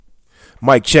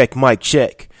Mic check, mic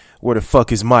check. Where the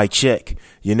fuck is my check?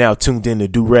 You're now tuned in to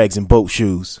Do Rags and Boat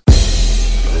Shoes.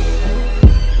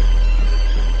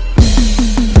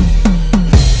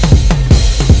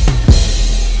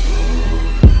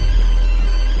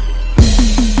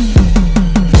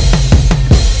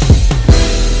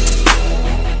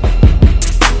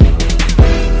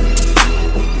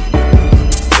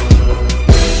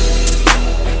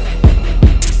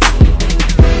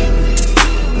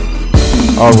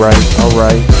 All right.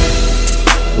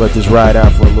 Let this ride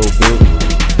out for a little bit.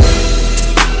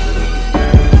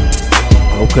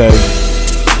 Okay.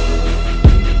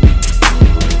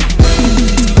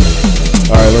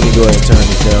 All right, let me go ahead and turn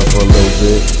this down for a little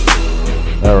bit.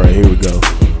 All right, here we go.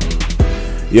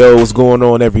 Yo, what's going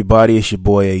on, everybody? It's your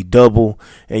boy A Double,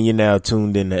 and you're now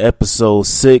tuned in to episode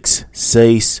 6,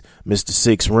 Sace, Mr.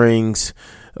 Six Rings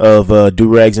of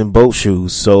Do Rags and Boat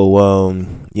Shoes. So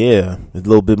yeah, a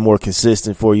little bit more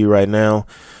consistent for you right now.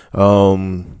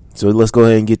 So let's go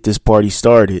ahead and get this party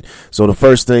started. So the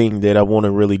first thing that I want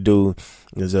to really do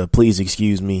is please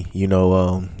excuse me. I'm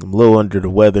a little under the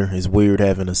weather. It's weird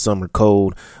having a summer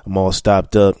cold. I'm all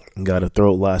stopped up and got a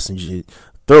throat lozenge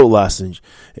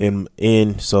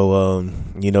in. So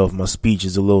if my speech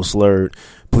is a little slurred,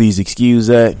 please excuse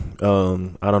that.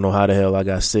 I don't know how the hell I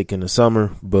got sick in the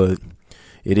summer, but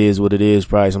it is what it is.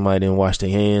 Probably somebody didn't wash their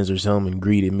hands or something and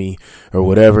greeted me or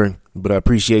whatever. But I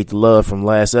appreciate the love from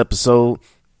last episode.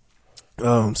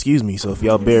 Excuse me. So if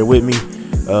y'all bear with me,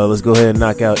 let's go ahead and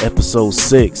knock out episode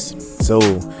 6. So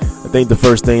I think the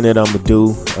first thing that I'm going to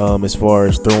do, as far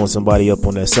as throwing somebody up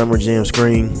on that Summer Jam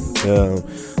screen,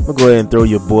 I'll go ahead and throw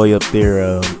your boy up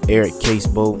there, Eric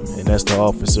Caseboat, and that's the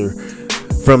officer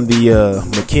from the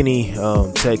McKinney,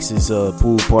 Texas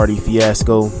pool party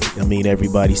fiasco. I mean,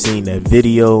 everybody seen that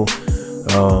video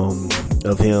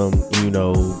of him,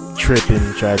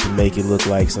 tripping, tried to make it look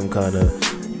like some kind of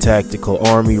tactical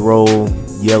army role,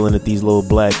 yelling at these little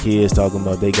black kids, talking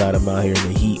about they got him out here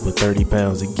in the heat with 30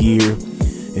 pounds of gear,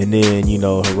 and then,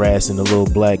 harassing the little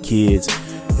black kids,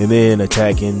 and then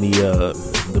attacking the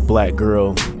black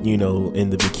girl, in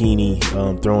the bikini,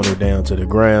 throwing her down to the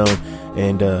ground,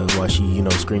 and while she,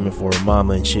 screaming for her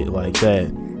mama and shit like that.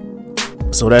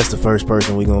 So that's the first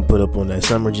person we're gonna put up on that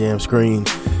Summer Jam screen.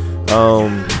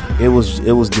 It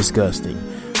was disgusting.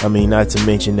 I mean, not to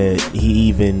mention that he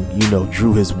even,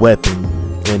 drew his weapon,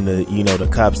 and the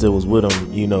cops that was with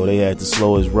him, they had to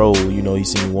slow his roll. You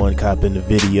seen one cop in the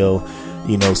video,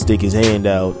 stick his hand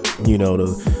out, to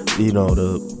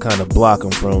kind of block him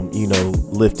from,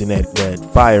 lifting that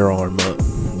firearm up,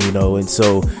 and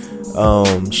so,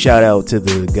 shout out to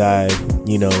the guy,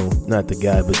 not the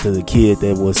guy, but to the kid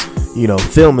that was,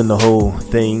 filming the whole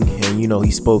thing, and, he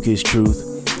spoke his truth,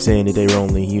 saying that they were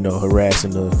only,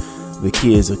 harassing the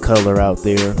kids of color out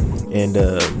there. And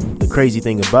the crazy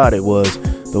thing about it was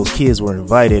those kids were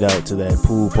invited out to that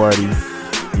pool party.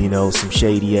 Some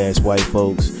shady ass white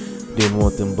folks didn't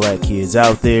want them black kids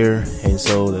out there, and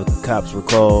so the cops were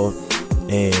called,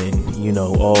 and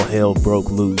all hell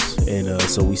broke loose. And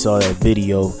so we saw that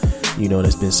video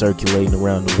that's been circulating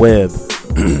around the web.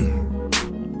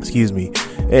 Excuse me.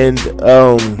 And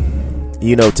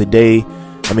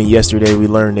yesterday we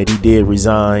learned that he did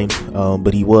resign,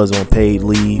 but he was on paid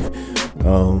leave.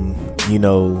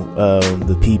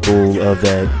 The people of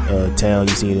that town,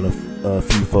 you seen a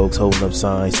few folks holding up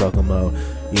signs talking about,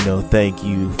 thank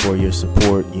you for your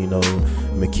support,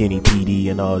 McKinney PD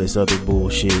and all this other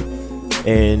bullshit.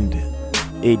 And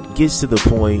it gets to the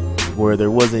point where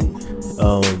there wasn't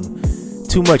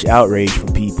too much outrage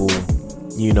from people,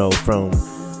 from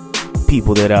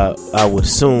people that I would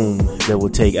assume that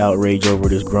would take outrage over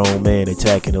this grown man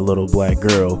attacking a little black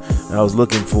girl. And I was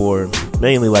looking for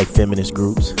mainly like feminist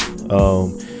groups,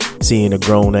 seeing a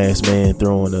grown ass man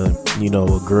throwing a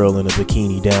girl in a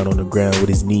bikini down on the ground with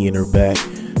his knee in her back.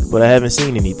 But I haven't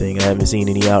seen anything. I haven't seen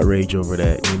any outrage over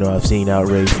that. I've seen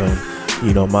outrage from,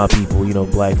 my people,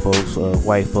 black folks,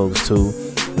 white folks too,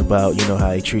 about, how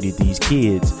they treated these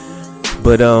kids.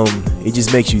 But it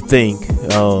just makes you think,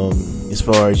 as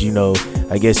far as,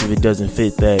 I guess if it doesn't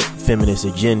fit that feminist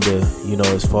agenda,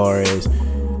 as far as,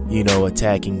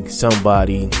 attacking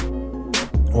somebody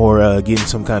or getting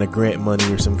some kind of grant money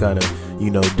or some kind of,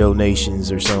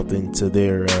 donations or something to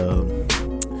their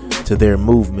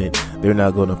movement, they're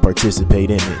not going to participate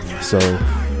in it. So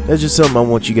that's just something I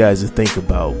want you guys to think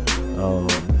about.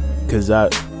 Because I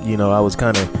was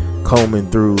kind of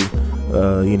combing through,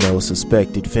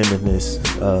 suspected feminist,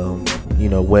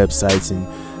 websites and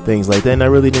things like that, and I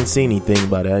really didn't see anything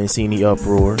about it. I didn't see any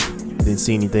uproar, didn't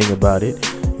see anything about it.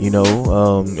 I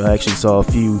actually saw a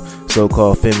few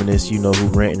so-called feminists, who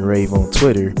rant and rave on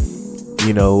Twitter,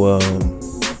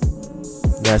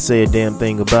 not say a damn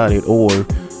thing about it, or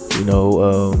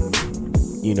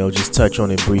just touch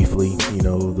on it briefly.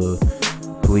 The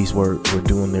police were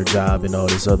doing their job and all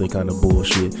this other kind of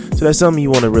bullshit. So that's something you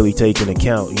want to really take into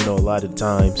account. A lot of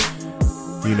times,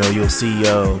 you'll see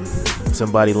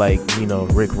somebody like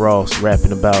Rick Ross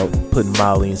rapping about putting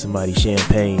Molly in somebody's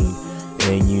champagne,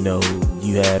 and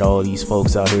you had all these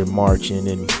folks out here marching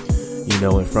and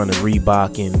in front of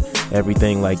Reebok and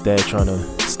everything like that, trying to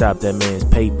stop that man's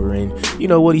paper. And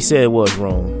what he said was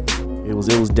wrong. It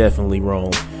was definitely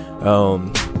wrong.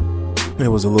 It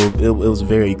was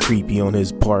very creepy on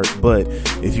his part. But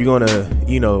if you're gonna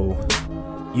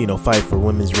fight for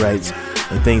women's rights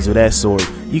and things of that sort,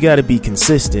 you got to be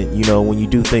consistent. When you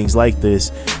do things like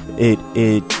this,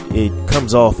 it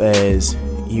comes off as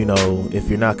if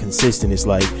you're not consistent, it's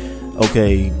like,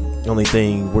 okay, only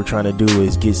thing we're trying to do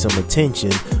is get some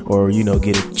attention, or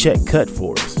get a check cut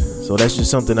for us. So that's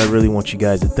just something I really want you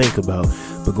guys to think about.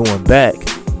 But going back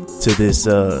to this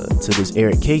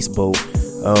Eric Casebolt,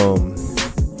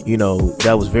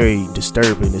 that was very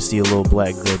disturbing to see a little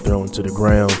black girl thrown to the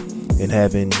ground and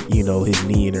having his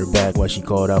knee in her back while she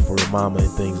called out for her mama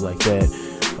and things like that.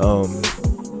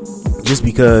 Just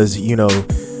because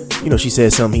she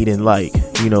said something he didn't like.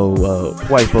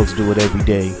 White folks do it every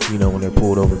day. When they're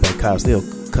pulled over by cops, they'll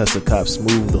cuss a cop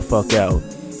smooth the fuck out,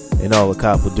 and all the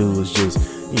cop will do is just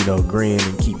grin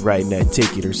and keep writing that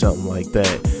ticket or something like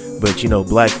that. But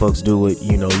black folks do it.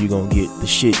 You're gonna get the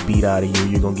shit beat out of you.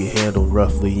 You're gonna get handled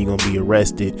roughly. You're gonna be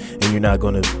arrested, and you're not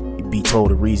gonna be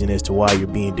told a reason as to why you're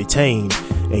being detained,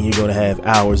 and you're gonna have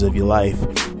hours of your life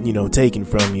taken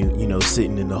from you,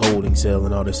 sitting in the holding cell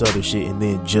and all this other shit, and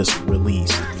then just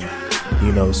released.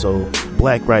 So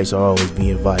black rights are always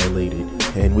being violated,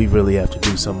 and we really have to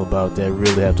do something about that.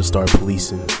 Really have to start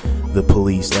policing the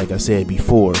police, like I said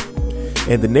before.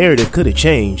 And the narrative could have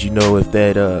changed, if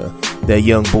that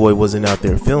young boy wasn't out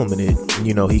there filming it.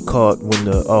 He caught when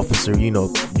the officer,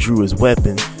 drew his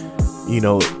weapon.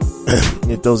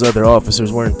 If those other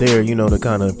officers weren't there, to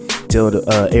kind of tell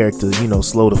Eric to,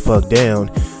 slow the fuck down,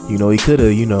 he could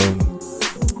have,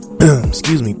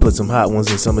 excuse me, put some hot ones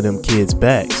in some of them kids'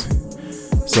 backs.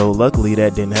 So luckily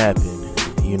that didn't happen,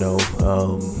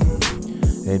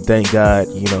 and thank God,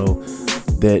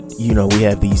 that, we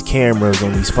have these cameras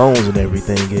on these phones and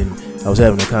everything. And I was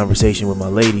having a conversation with my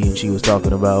lady, and she was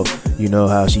talking about,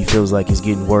 how she feels like it's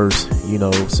getting worse,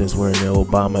 since we're in the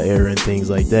Obama era and things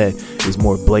like that. It's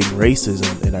more blatant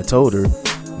racism. And I told her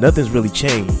nothing's really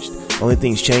changed. Only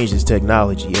thing's changed is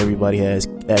technology. Everybody has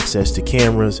access to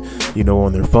cameras,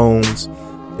 on their phones.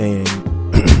 And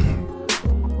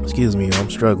excuse me, I'm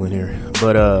struggling here.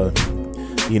 But,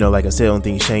 like I said, only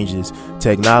thing changes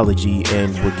technology,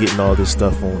 and we're getting all this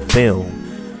stuff on film.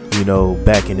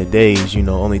 Back in the days,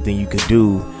 only thing you could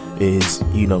do is,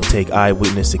 take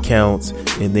eyewitness accounts.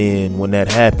 And then when that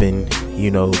happened,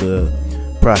 the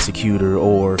prosecutor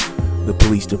or the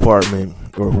police department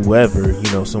or whoever,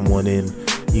 someone in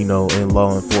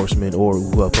law enforcement or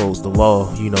who upholds the law,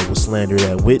 will slander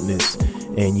that witness.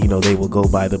 And, they will go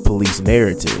by the police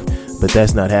narrative. But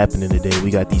that's not happening today. We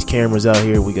got these cameras out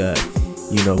here. We got,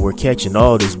 we're catching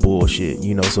all this bullshit,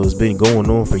 so it's been going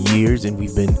on for years, and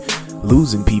we've been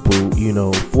losing people,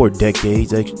 for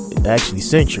decades, actually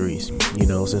centuries,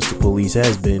 since the police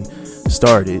has been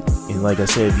started. And like I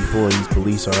said before, these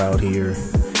police are out here,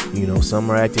 some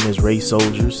are acting as race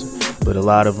soldiers, but a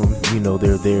lot of them,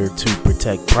 they're there to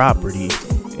protect property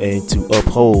and to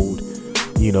uphold,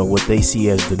 what they see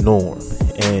as the norm.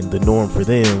 And the norm for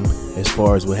them, as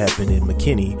far as what happened in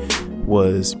McKinney,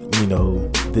 was,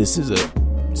 this is a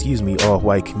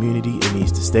all-white community. It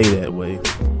needs to stay that way.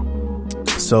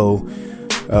 So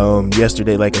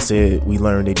yesterday, like I said, we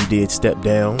learned that he did step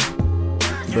down,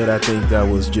 but I think that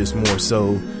was just more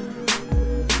so,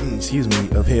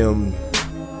 of him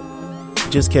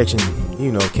just catching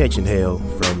hell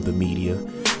from the media.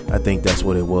 I think that's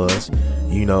what it was.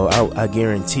 I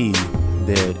guarantee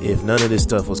that if none of this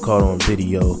stuff was caught on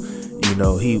video,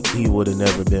 he would have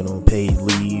never been on paid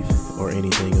leave or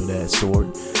anything of that sort.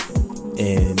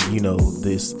 And,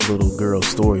 this little girl's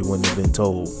story wouldn't have been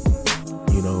told,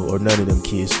 or none of them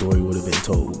kids' story would have been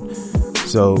told.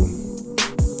 So,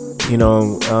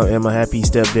 am I happy he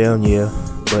stepped down? Yeah.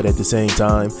 But at the same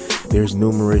time, there's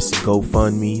numerous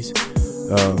GoFundMes,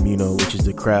 which is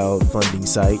the crowdfunding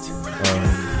site.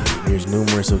 There's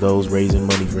numerous of those raising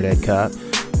money for that cop.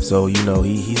 So, he's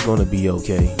going to be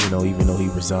okay, even though he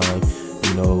resigned.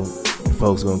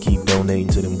 Folks going to keep donating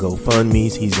to them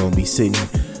GoFundMes. He's going to be sitting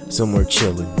somewhere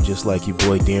chilling, just like your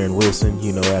boy Darren Wilson,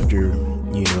 after,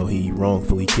 he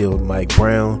wrongfully killed Mike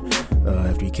Brown,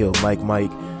 after he killed Mike.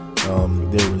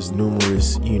 There was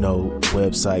numerous,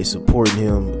 websites supporting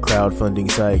him, crowdfunding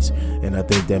sites, and I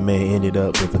think that man ended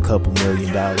up with $2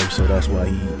 million. So that's why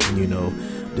he,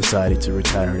 decided to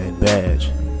retire that badge.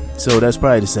 So that's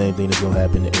probably the same thing that's gonna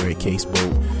happen to Eric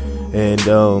Casebolt. And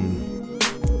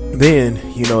then,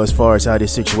 as far as how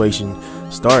this situation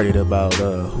started about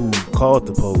who called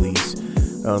the police,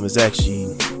 it's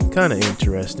actually kind of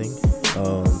interesting.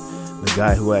 The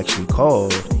guy who actually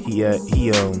called, he had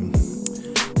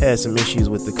some issues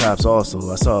with the cops also.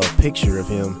 I saw a picture of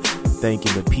him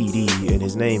thanking the PD, and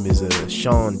his name is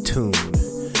Sean Toon.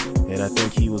 And I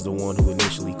think he was the one who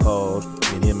initially called,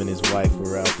 and him and his wife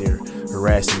were out there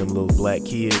harassing them little black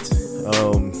kids.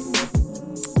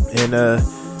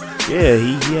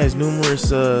 He has numerous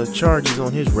charges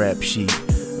on his rap sheet.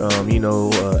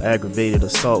 Aggravated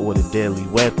assault with a deadly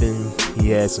weapon. He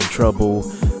had some trouble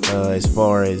as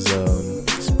far as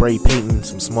spray painting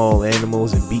some small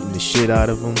animals and beating the shit out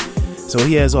of them. So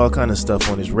he has all kind of stuff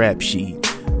on his rap sheet.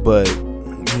 But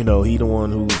he the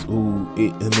one who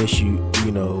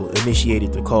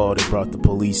initiated the call that brought the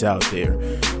police out there.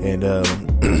 And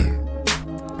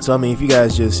so I mean, if you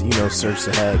guys just search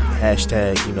the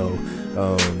hashtag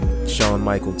Sean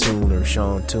Michael Toon or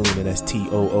Sean Toon, and that's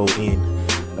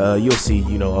TOON, you'll see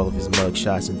all of his mug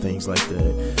shots and things like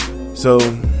that. So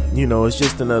it's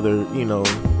just another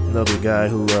guy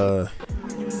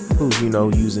who's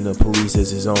using the police as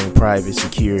his own private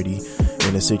security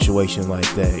in a situation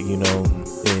like that,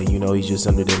 and he's just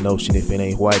under the notion if it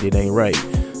ain't white, it ain't right.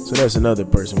 So that's another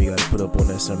person we got to put up on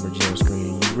that Summer Jam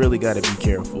screen. You really got to be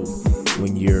careful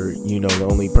when you're the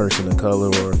only person of color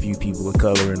or a few people of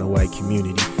color in a white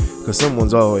community, because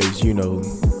someone's always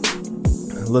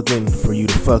looking for you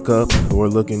to fuck up, or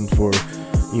looking for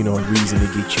a reason to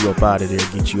get you up out of there,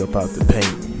 get you up out the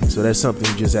paint. So that's something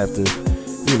you just have to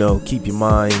keep your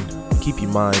mind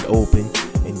open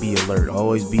and be alert.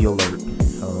 Always be alert.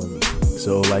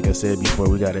 So like I said before,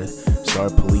 we gotta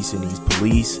start policing these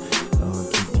police,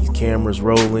 keep these cameras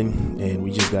rolling, and we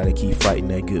just gotta keep fighting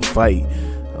that good fight.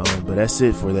 But that's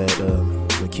it for that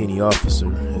McKinney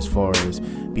officer as far as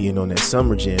being on that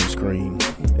Summer Jam screen.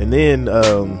 And then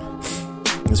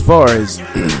as far as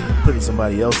putting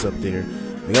somebody else up there,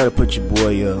 you gotta put your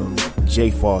boy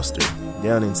Jay Foster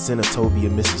down in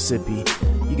Senatobia, Mississippi.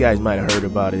 You guys might have heard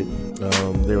about it.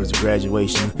 There was a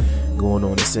graduation going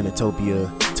on in Senatobia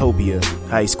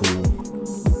High School,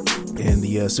 and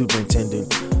the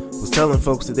superintendent was telling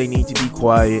folks that they need to be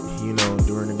quiet,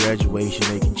 during the graduation.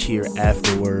 They can cheer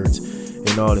afterwards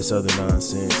and all this other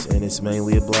nonsense, and it's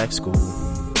mainly a black school.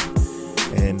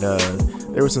 And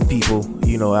there were some people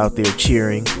out there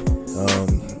cheering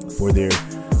for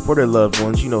their loved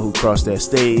ones, who crossed that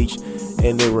stage,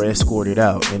 and they were escorted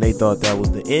out, and they thought that was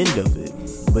the end of it.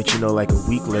 But like a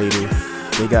week later,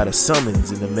 they got a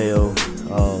summons in the mail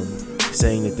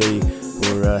saying that they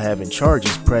were having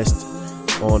charges pressed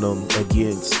on them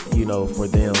against, for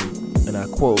them, and I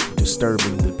quote,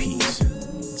 disturbing the peace.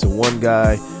 So one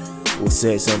guy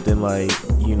said something like,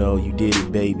 you did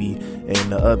it, baby.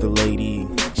 And the other lady,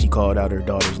 she called out her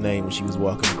daughter's name when she was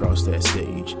walking across that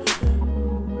stage.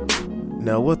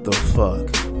 Now, what the fuck?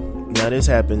 Now, this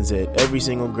happens at every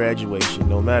single graduation,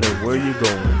 no matter where you're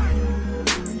going.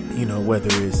 Whether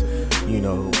it's,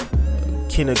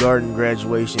 kindergarten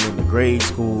graduation in the grade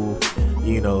school,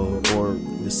 or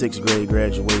the 6th grade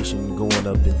graduation going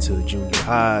up into junior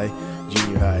high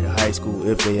to high school,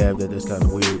 if they have that. That's kind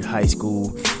of weird. High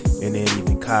school, and then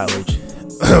even college.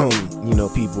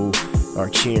 People are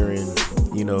cheering,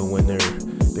 when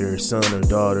their son or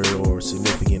daughter or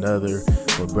significant other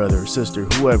or brother or sister,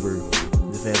 whoever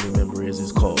the family member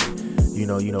is called.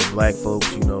 Black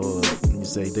folks, you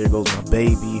say, there goes my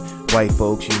baby. White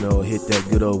folks, hit that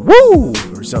good old woo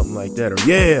or something like that, or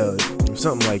yeah, or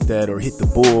something like that, or hit the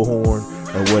bullhorn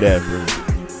or whatever.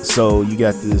 So you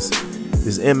got this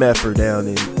MFer down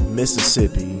in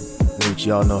Mississippi, which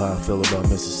y'all know how I feel about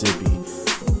Mississippi.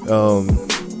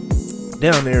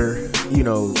 Down there,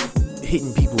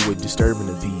 hitting people with disturbing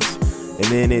the peace. And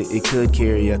then it could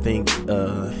carry, I think,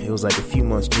 it was like a few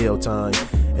months jail time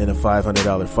and a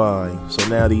 $500 fine. So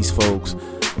now these folks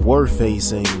were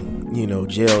facing,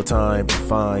 jail time,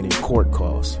 fine, and court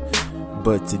costs.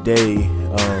 But today,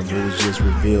 it was just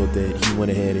revealed that he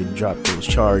went ahead and dropped those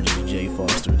charges, Jay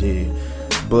Foster did.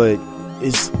 But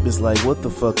it's like, what the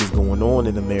fuck is going on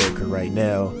in America right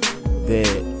now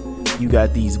that you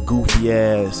got these goofy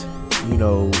ass,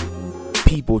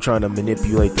 people trying to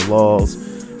manipulate the laws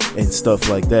and stuff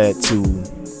like that to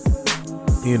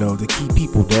keep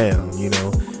people down.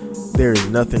 There is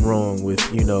nothing wrong with,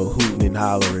 hooting and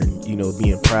hollering,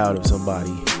 being proud of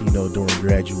somebody, during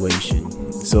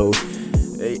graduation. So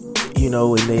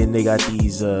and then they got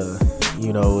these,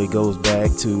 it goes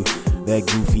back to that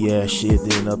goofy ass shit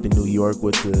then up in New York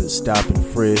with the stop and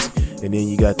frisk, and then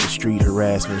you got the street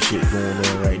harassment shit going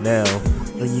on right now,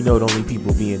 and the only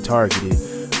people being targeted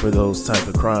for those type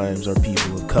of crimes are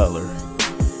people of color.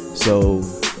 So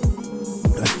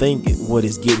I think what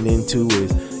it's getting into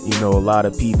is, a lot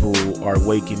of people are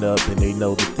waking up and they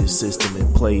know that this system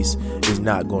in place is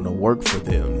not going to work for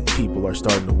them. People are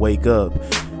starting to wake up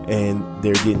and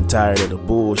they're getting tired of the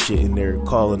bullshit and they're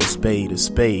calling a spade a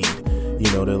spade.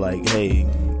 They're like, hey,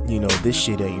 this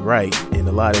shit ain't right. And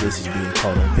a lot of this is being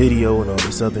caught on video and all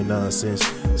this other nonsense.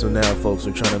 So now folks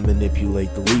are trying to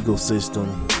manipulate the legal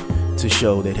system to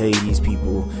show that, hey, these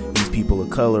people of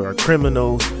color are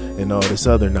criminals and all this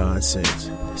other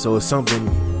nonsense. So it's something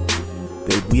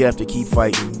that we have to keep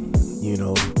fighting.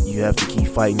 You have to keep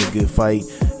fighting a good fight.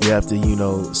 You have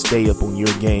to, stay up on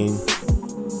your game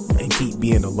and keep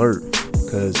being alert,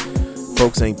 because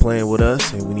folks ain't playing with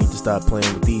us and we need to stop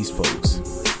playing with these folks.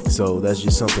 So that's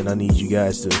just something I need you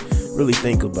guys to really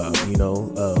think about.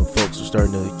 Folks are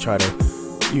starting to try to,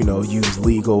 use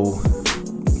legal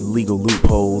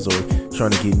loopholes or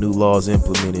trying to get new laws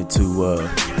implemented to,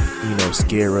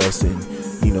 scare us and,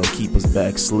 keep us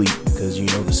back asleep, because,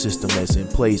 the system that's in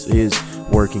place is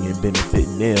working and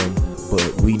benefiting them,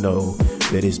 but we know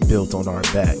that it's built on our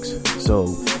backs. So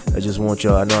I just want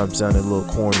y'all, I know I'm sounding a little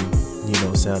corny,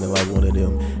 sounding like one of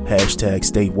them hashtag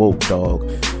stay woke dog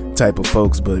type of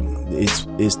folks, but it's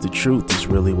the truth. It's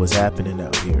really what's happening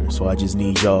out here. So I just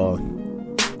need y'all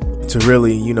to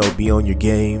really, be on your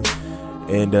game.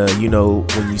 And,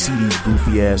 when you see these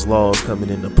goofy ass laws coming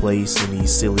into place and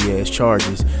these silly ass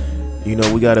charges, we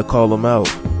got to call them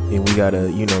out and we got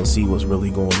to, see what's really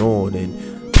going on.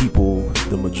 And people,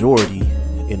 the majority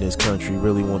in this country,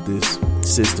 really want this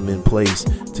system in place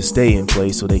to stay in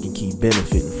place so they can keep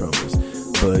benefiting from us.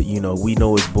 But, we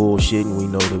know it's bullshit and we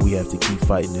know that we have to keep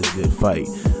fighting this good fight.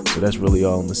 So that's really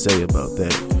all I'm going to say about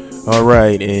that. All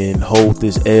right, and hold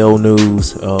this L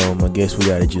news. I guess we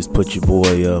gotta just put your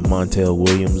boy Montel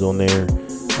Williams on there.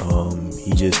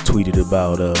 He just tweeted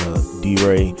about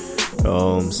D-Ray,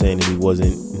 saying that he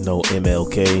wasn't no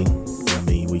MLK. I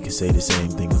mean, we could say the same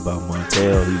thing about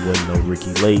Montel. He wasn't no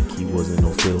Ricky Lake. He wasn't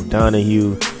no Phil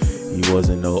Donahue. He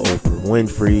wasn't no Oprah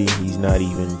Winfrey. He's not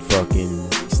even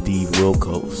fucking Steve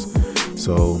Wilkos.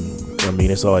 So, I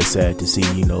mean, it's always sad to see,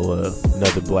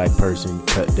 another black person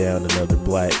cut down another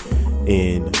black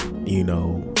in,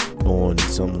 on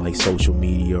some like social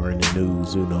media or in the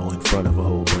news, in front of a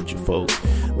whole bunch of folks.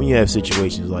 When you have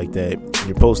situations like that,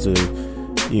 you're supposed to,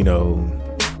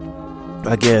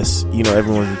 I guess,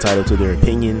 everyone's entitled to their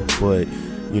opinion, but,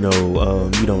 you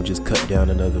don't just cut down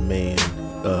another man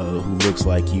who looks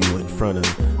like you in front of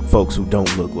folks who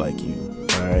don't look like you.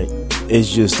 All right. It's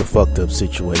just a fucked up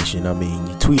situation. I mean,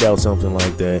 you tweet out something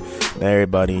like that, now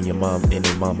everybody and your mom and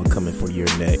their mama coming for your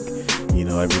neck.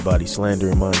 Everybody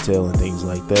slandering Montel and things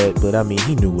like that. But I mean,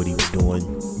 he knew what he was doing.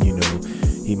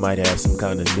 He might have some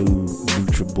kind of new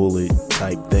NutriBullet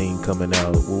type thing coming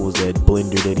out. What was that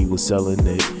blender that he was selling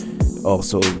that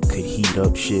also could heat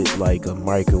up shit like a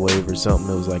microwave or something?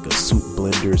 It was like a soup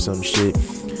blender or some shit.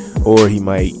 Or he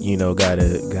might, got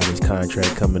his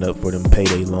contract coming up for them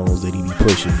payday loans that he be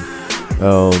pushing.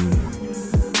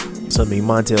 So I mean,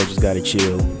 Montel just gotta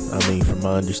chill. I mean, from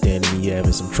my understanding, he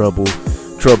having some troubles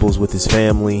with his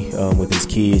family, with his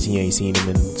kids. He ain't seen them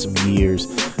in some years,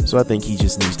 so I think he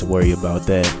just needs to worry about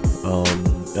that.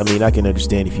 I mean, I can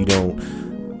understand if you don't,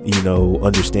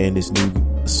 understand this new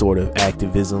sort of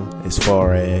activism as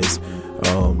far as,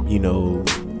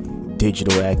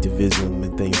 digital activism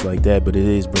and things like that, but it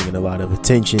is bringing a lot of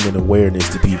attention and awareness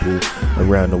to people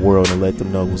around the world and let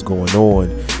them know what's going on.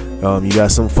 You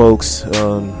got some folks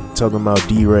talking about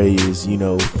D-Ray is,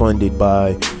 funded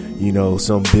by,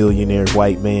 some billionaire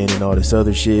white man and all this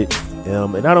other shit.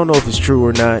 And I don't know if it's true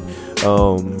or not.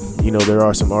 There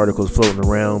are some articles floating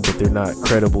around, but they're not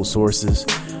credible sources.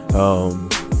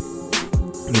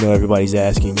 Everybody's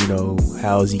asking,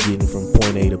 how is he getting from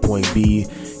point A to point B?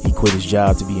 He quit his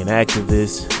job to be an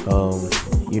activist,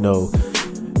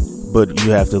 but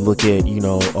you have to look at,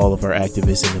 all of our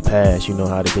activists in the past.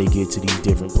 How did they get to these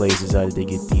different places? How did they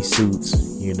get these suits?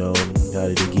 How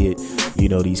did they get,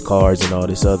 these cars and all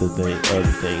this other thing,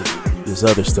 this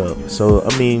other stuff. So,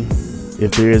 I mean,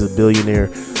 if there is a billionaire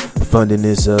funding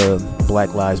this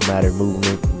Black Lives Matter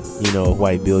movement, a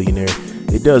white billionaire,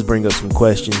 it does bring up some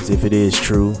questions if it is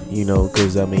true,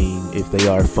 because I mean, if they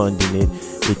are funding it,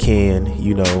 it can,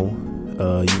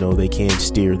 they can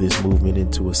steer this movement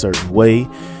into a certain way,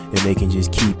 and they can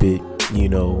just keep it,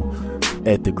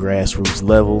 at the grassroots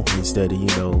level instead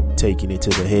of, taking it to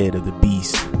the head of the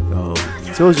beast.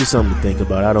 So it's just something to think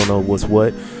about. I don't know what's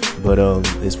what, but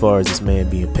as far as this man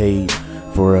being paid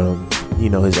for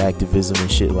his activism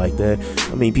and shit like that,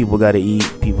 I mean, people got to eat,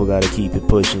 people got to keep it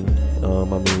pushing. I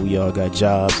mean, we all got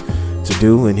jobs to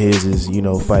do, and his is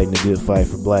fighting a good fight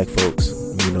for black folks,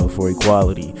 for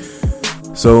equality.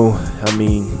 So I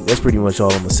mean, that's pretty much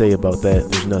all I'm gonna say about that.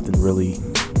 There's nothing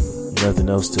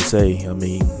else to say. I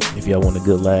mean, if y'all want a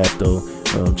good laugh though,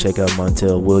 check out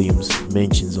Montel Williams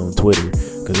mentions on Twitter,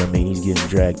 because I mean, he's getting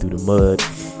dragged through the mud,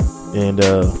 and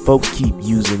folks keep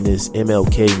using this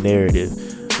MLK narrative,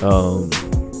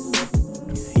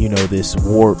 this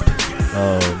warped,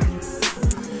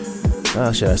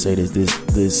 how should I say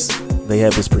this they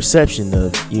have this perception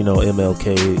of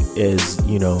MLK as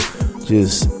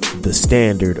just the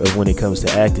standard of when it comes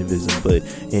to activism. But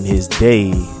in his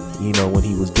day, when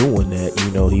he was doing that,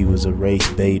 he was a race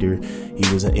baiter, he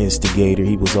was an instigator,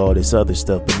 he was all this other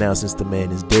stuff. But now, since the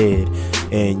man is dead,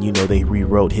 and they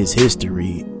rewrote his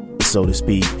history, so to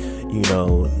speak,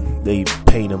 they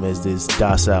paint him as this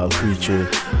docile creature,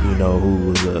 who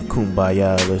was a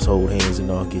kumbaya, let's hold hands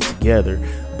and all get together.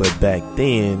 But back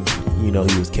then, he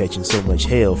was catching so much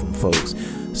hell from folks.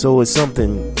 So it's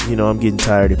something, I'm getting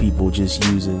tired of people just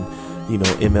using,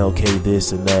 MLK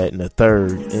this and that and the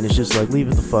third. And it's just like, leave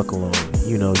it the fuck alone.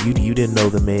 You didn't know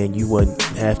the man. You wasn't,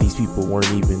 half these people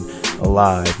weren't even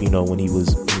alive, when he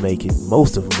was making,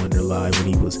 most of them weren't alive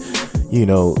when he was,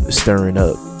 stirring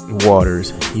up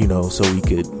waters, so we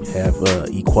could have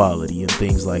equality and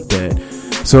things like that.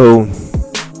 So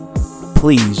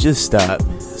please just stop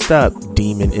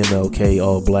deeming MLK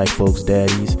all black folks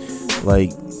daddies.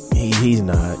 Like, he's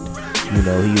not,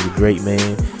 he's a great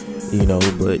man,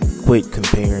 but quit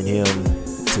comparing him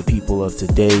to people of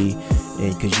today.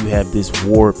 And because you have this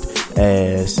warped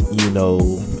ass,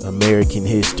 American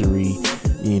history,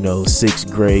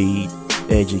 6th grade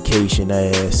education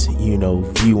ass,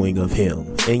 viewing of him.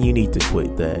 And you need to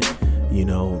quit that,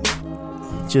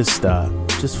 just stop,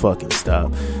 just fucking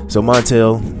stop. So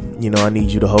Montel, I need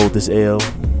you to hold this L,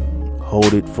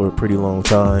 hold it for a pretty long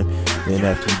time. Then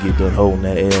after you get done holding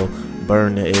that L,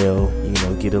 burn the L,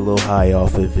 get a little high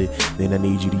off of it. Then I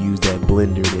need you to use that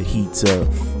blender that heats up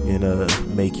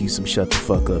and make you some shut the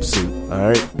fuck up soup.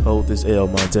 Alright, hold this L,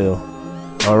 Montel.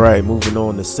 Alright, moving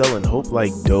on to Selling Hope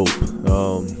Like Dope.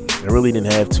 I really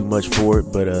didn't have too much for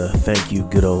it, but thank you,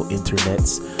 good old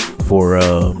internets, for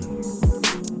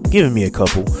giving me a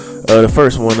couple. The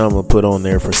first one I'm gonna put on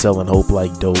there for Selling Hope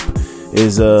Like Dope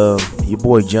is your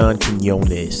boy John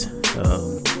Quinones,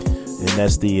 and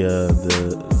that's the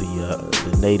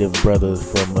native brother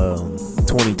from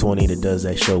 2020 that does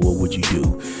that show What Would You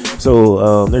Do.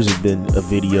 So there's been a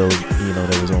video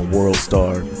that was on World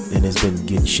Star, and it's been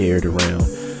getting shared around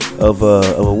of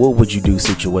a What Would You Do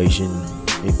situation.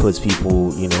 It puts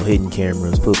people, hidden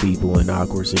cameras, put people in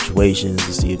awkward situations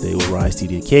to see if they will rise to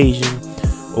the occasion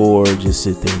or just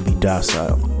sit there and be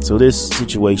docile. So this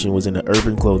situation was in an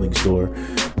urban clothing store,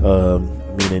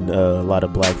 meaning a lot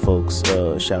of black folks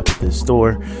shop at this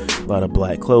store, a lot of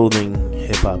black clothing,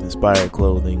 hip-hop inspired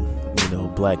clothing,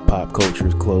 black pop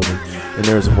culture clothing. And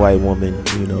there's a white woman,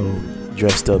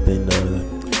 dressed up in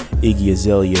Iggy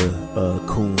Azalea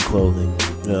coon clothing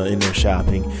in their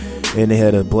shopping. And they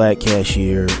had a black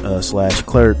cashier /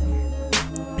 clerk,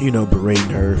 berating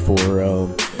her for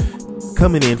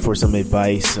coming in for some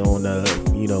advice on,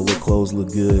 what clothes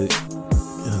look good,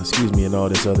 and all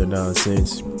this other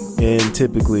nonsense. And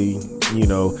typically,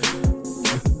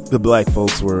 the black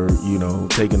folks were,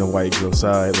 taking the white girl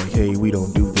side, like, hey, we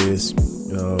don't do this,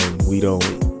 we don't,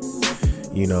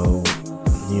 we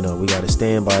got to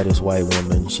stand by this white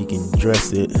woman. She can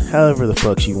dress it however the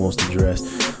fuck she wants to dress.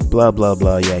 Blah, blah,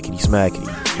 blah, yakety smackety.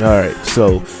 Alright,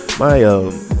 so my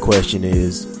question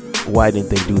is, why didn't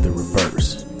they do the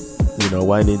reverse?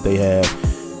 Why didn't they have,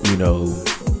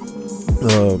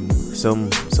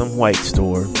 some white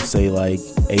store, say like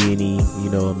A&E,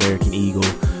 American Eagle,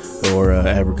 or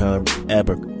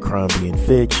Abercrombie and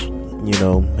Fitch,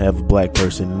 have a black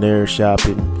person in there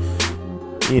shopping,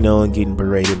 and getting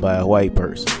berated by a white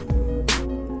person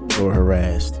or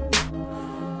harassed.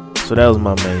 So that was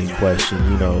my main question,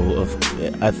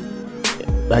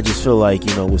 I just feel like,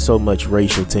 with so much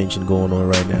racial tension going on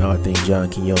right now, I think John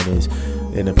Quinones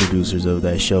and the producers of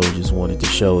that show just wanted to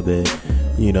show that,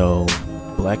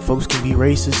 black folks can be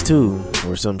racist too,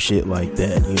 or some shit like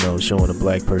that, showing a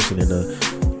black person in a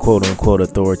quote unquote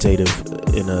authoritative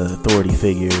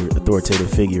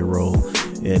figure role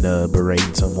and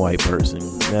berating some white person.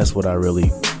 That's what I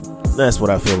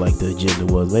feel like the agenda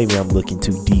was. Maybe I'm looking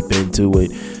too deep into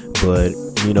it, but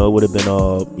You know, it would have been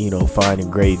all, you know, fine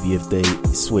and gravy if they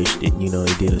switched it. You know,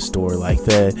 they did a story like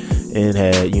that and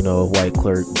had, you know, a white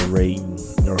clerk berating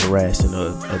or harassing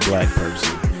a black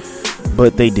person.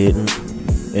 But they didn't.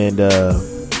 And,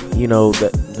 you know,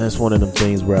 that's one of them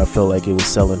things where I felt like it was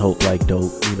selling hope like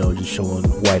dope. You know, just showing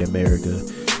white America,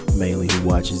 mainly who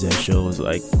watches that show, is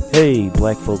like, hey,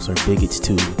 black folks are bigots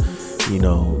too. You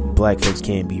know, black folks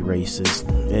can't be racist.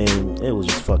 And it was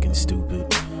just fucking stupid.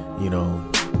 You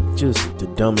know, just the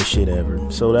dumbest shit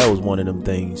ever. So that was one of them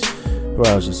things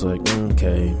where I was just like,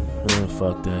 okay,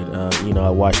 fuck that. You know, I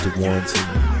watched it once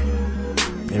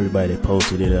and everybody that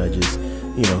posted it, I just,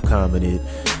 you know, commented,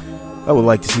 I would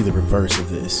like to see the reverse of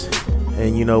this.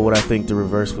 And you know what I think the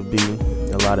reverse would be?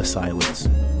 A lot of silence.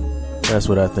 That's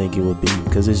what I think it would be,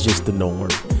 because it's just the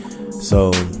norm. So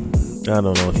I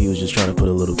don't know if he was just trying to put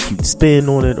a little cute spin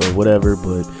on it or whatever,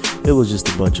 but it was just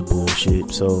a bunch of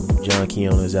bullshit. So John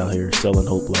Quiñones is out here selling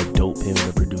hope like dope, him and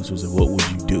the producers of What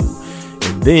Would You Do?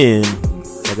 And then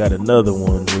I got another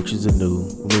one, which is a new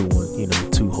one, you know,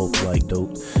 to hope like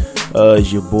dope.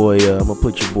 Is your boy, I'm gonna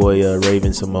put your boy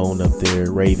Raven-Symoné up there.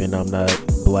 Raven, I'm not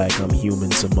black, I'm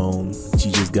human Simone.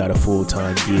 She just got a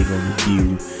full-time gig on The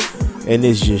View. And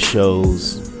this just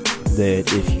shows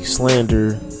that if you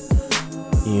slander,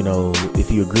 you know,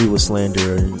 if you agree with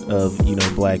slander of, you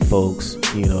know, black folks,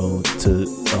 you know, to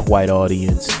a white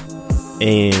audience,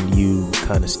 and you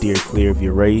kind of steer clear of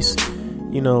your race,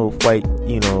 you know, white,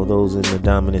 you know, those in the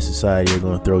dominant society are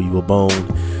going to throw you a bone,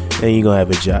 and you're going to have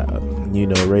a job. You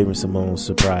know, Raven-Symoné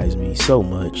surprised me so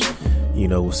much, you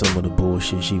know, with some of the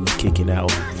bullshit she was kicking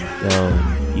out,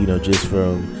 you know, just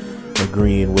from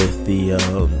agreeing with the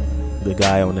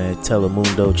guy on that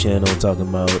Telemundo channel talking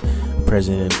about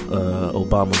President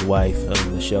Obama's wife,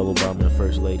 Michelle Obama, the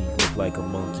first lady, looked like a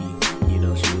monkey. You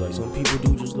know, she was like, some people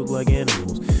do just look like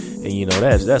animals. And, you know,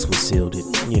 that's what sealed it.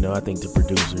 You know, I think the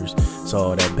producers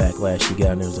saw that backlash she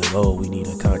got, and it was like, oh, we need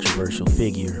a controversial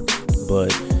figure. But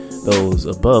those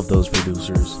above those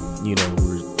producers, you know,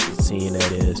 were seeing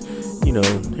that as, you know,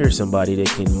 here's somebody that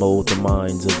can mold the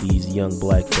minds of these young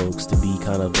black folks to be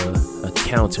kind of a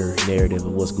counter narrative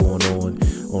of what's going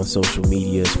on social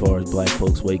media as far as black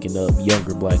folks waking up,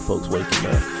 younger black folks waking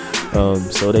up.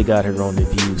 So they got her on The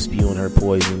View, spewing her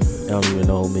poison. I don't even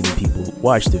know how many people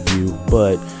watch The View,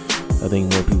 but I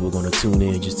think more people are going to tune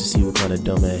in just to see what kind of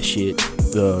dumbass shit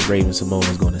Raven-Symoné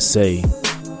is going to say.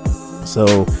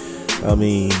 So, I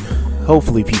mean,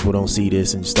 hopefully people don't see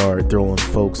this and start throwing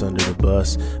folks under the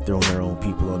bus, throwing their own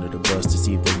people under the bus to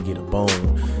see if they can get a bone.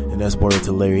 And that's word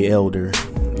to Larry Elder.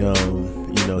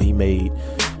 You know, he made,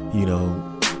 you know,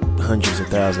 hundreds of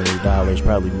thousands of dollars,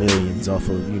 probably millions, off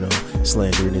of, you know,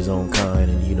 slandering his own kind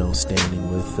and, you know,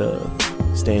 standing with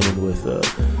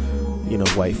you know,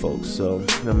 white folks. So,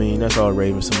 I mean, that's all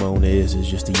Raven-Symoné is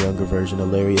just a younger version of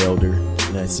Larry Elder,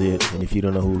 and that's it. And if you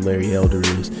don't know who Larry Elder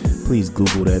is, please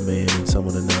Google that man and some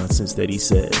of the nonsense that he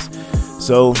says.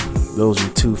 So, those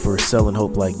are two for selling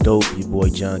hope like dope. Your boy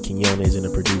John Quiñones and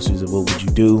the producers of What Would You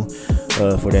Do?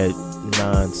 For that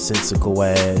nonsensical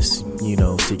ass, you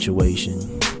know,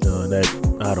 situation. That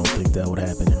I don't think that would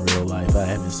happen in real life. I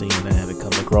haven't seen it. I haven't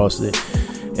come across it.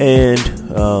 And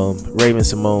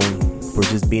Raven-Symoné for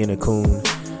just being a coon,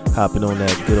 hopping on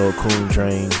that good old coon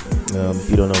train. If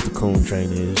you don't know what the coon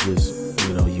train is, just,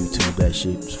 you know, YouTube that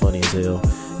shit. It's funny as hell,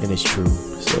 and it's true.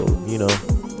 So, you know,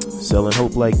 selling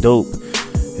hope like dope,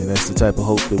 and that's the type of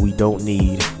hope that we don't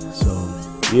need. So,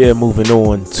 yeah, moving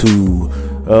on to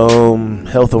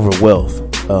health over wealth.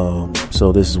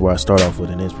 So this is where I start off with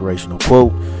an inspirational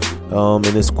quote. And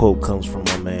this quote comes from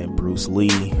my man Bruce Lee,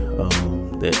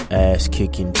 that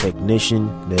ass-kicking technician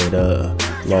that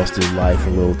lost his life a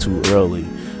little too early.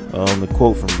 The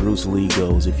quote from Bruce Lee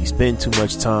goes, if you spend too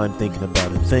much time thinking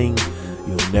about a thing,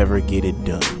 you'll never get it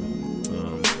done.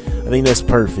 I think that's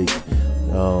perfect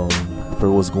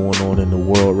for what's going on in the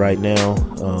world right now.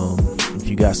 If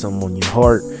you got something on your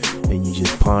heart and you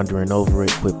just pondering over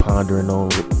it, quit pondering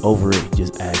over it,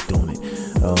 just act on it.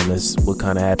 That's what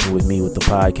kind of happened with me with the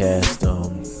podcast.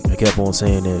 I kept on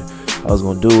saying that I was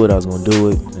going to do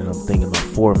it, and I'm thinking about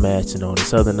formats and all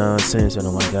this other nonsense, and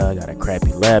I'm like, I got a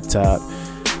crappy laptop,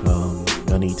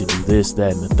 I need to do this,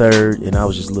 that, and the third, and I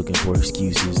was just looking for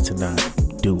excuses to not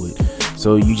do it.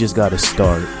 So you just got to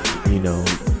start, you know,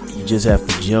 you just have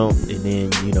to jump, and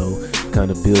then, you know,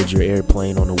 kind of build your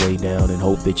airplane on the way down and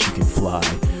hope that you can fly.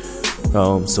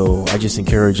 So I just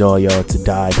encourage all y'all to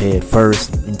dive head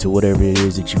first into whatever it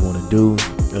is that you want to do.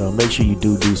 make sure you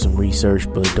do some research,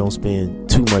 but don't spend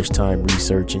too much time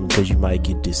researching because you might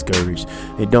get discouraged.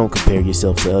 And don't compare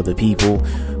yourself to other people.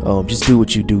 Just do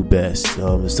what you do best.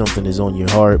 If something is on your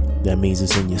heart, that means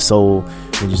it's in your soul,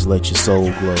 and just let your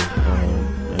soul glow.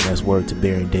 And that's word to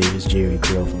Baron Davis, Jerry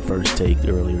Curl from First Take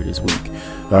earlier this week.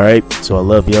 All right, so I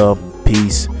love y'all.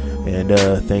 Peace, and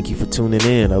thank you for tuning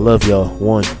in. I love y'all.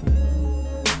 One.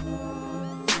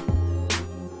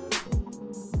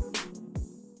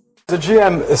 The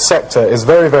GM sector is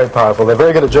very, very powerful. They're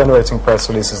very good at generating press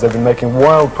releases. They've been making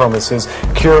wild promises,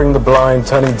 curing the blind,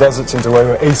 turning deserts into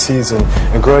oases, and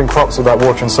growing crops without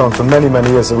water and so on for many,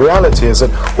 many years. The reality is that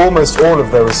almost all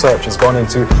of their research has gone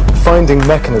into finding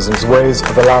mechanisms, ways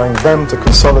of allowing them to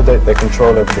consolidate their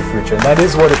control over the future. And that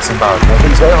is what it's about. And I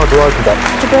think it's very hard to argue that.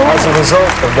 As a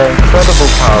result of their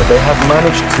incredible power, they have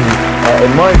managed to,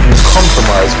 in my view,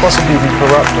 compromise, possibly even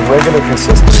corrupt the regulatory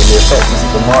system, and the effect is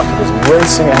that the market is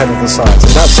racing ahead of the science.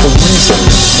 And that's the reason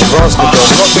the vast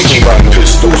majority, not thinking about it,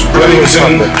 pistols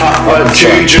blazing, hot like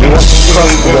Cajun, it's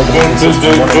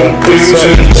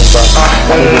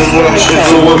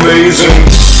so amazing.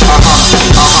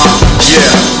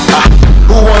 Yeah.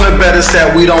 Who wanna bet us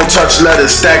that we don't touch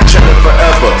letters, stack cheddar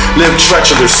forever, live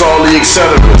treacherous, all the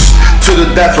etceteras, to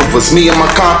the death of us, me and my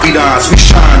confidants, we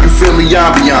shine, you feel the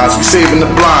ambiance, we saving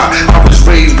the blind. I was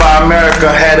raised by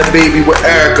America, had a baby with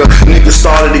Erica, niggas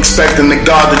started expecting the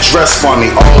God to dress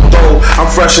funny, although I'm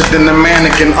fresher than the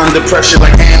mannequin, under pressure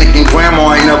like Anakin,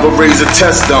 grandma ain't ever raised a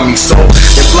test dummy, so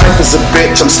if life is a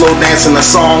bitch, I'm slow dancing a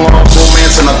song off,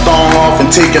 romancing a thong off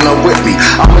and taking her with me,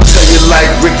 I'ma tell you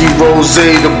like Ricky Rose,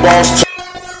 the boss.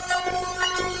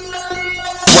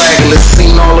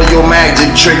 Seen all of your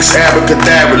magic tricks,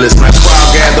 abracadabralist. My crowd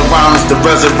gather round, it's the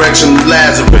resurrection of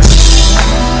Lazarus.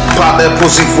 Pop that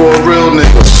pussy for a real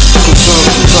nigga.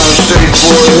 Some shade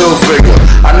for a hill figure.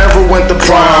 I never went to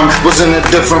prime, was in a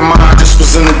different mind, just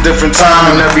was in a different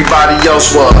time than everybody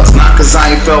else was. Not cause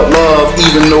I ain't felt love,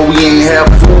 even though we ain't have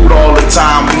food all the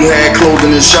time. We had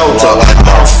clothing and shelter.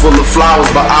 House full of flowers,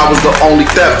 but I was the only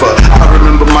thefter. I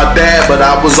remember my dad, but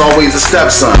I was always a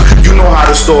stepson. You know how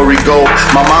the story go.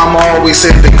 My mama always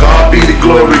said that God be the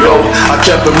glory though. I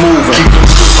kept it moving. Keep them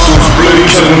pistols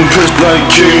blazing, pissed like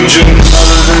Cajun.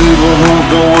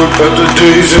 Don't work at the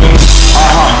days in.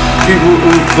 People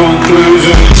who's don't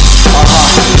blazing.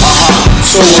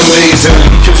 So amazing.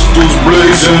 Pistols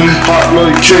blazing, hot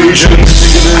like Cajun.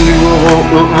 Thinking that you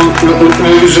were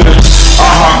amazing.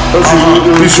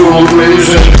 We so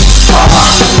amazing.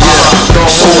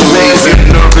 So amazing.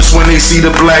 Nervous when they see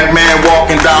the black man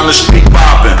walking down the street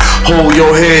bopping. Hold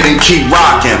your head and keep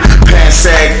rocking. Pants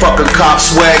sag, fucking cop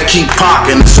swag, keep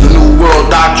pocking. It's a new world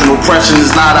doctrine. Oppression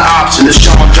is not an option. It's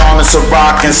John, it's a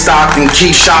rock and stock and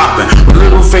keep shopping. With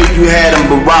little faith you had in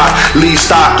Barack, leave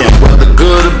stocking. Whether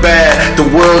good or bad, the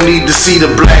world need to see the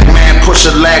black man push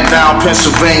a lag down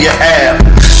Pennsylvania Ave.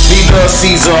 Neither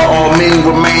Caesar or Ming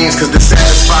remains, cause the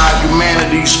satisfied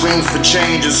humanity screams for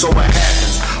change, and so it happens.